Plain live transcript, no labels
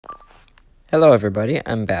Hello everybody,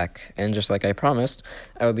 I'm back, and just like I promised,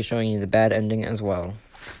 I will be showing you the bad ending as well.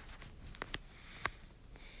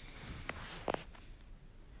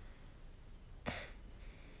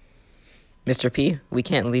 Mr. P, we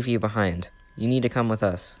can't leave you behind. You need to come with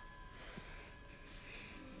us.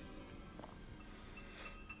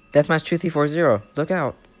 Deathmatch 2340, look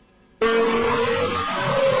out.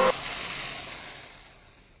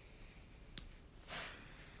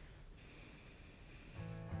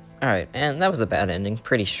 Alright, and that was a bad ending,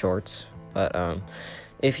 pretty short, but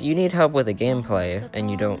if you need help with the gameplay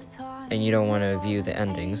and you don't want to view the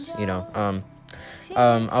endings, I'll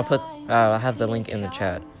have the link in the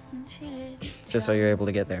chat just so you're able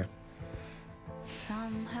to get there.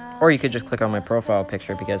 Or you could just click on my profile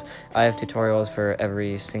picture because I have tutorials for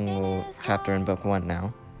every single chapter in book 1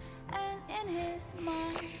 now.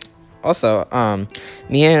 Also,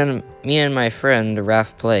 me and my friend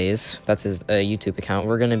Raph Plays, that's his YouTube account,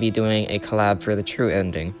 we're gonna be doing a collab for the true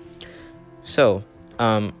ending. So,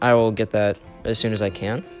 I will get that as soon as I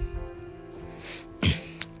can.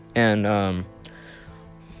 And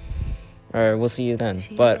we'll see you then.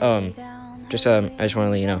 But I just want to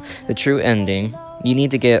let you know, the true ending, you need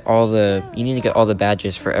to get all the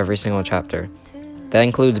badges for every single chapter. That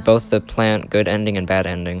includes both the planned good ending and bad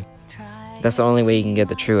ending. That's the only way you can get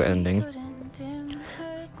the true ending.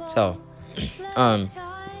 So,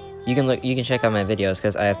 you can check out my videos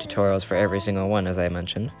because I have tutorials for every single one, as I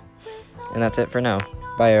mentioned. And that's it for now.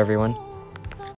 Bye, everyone.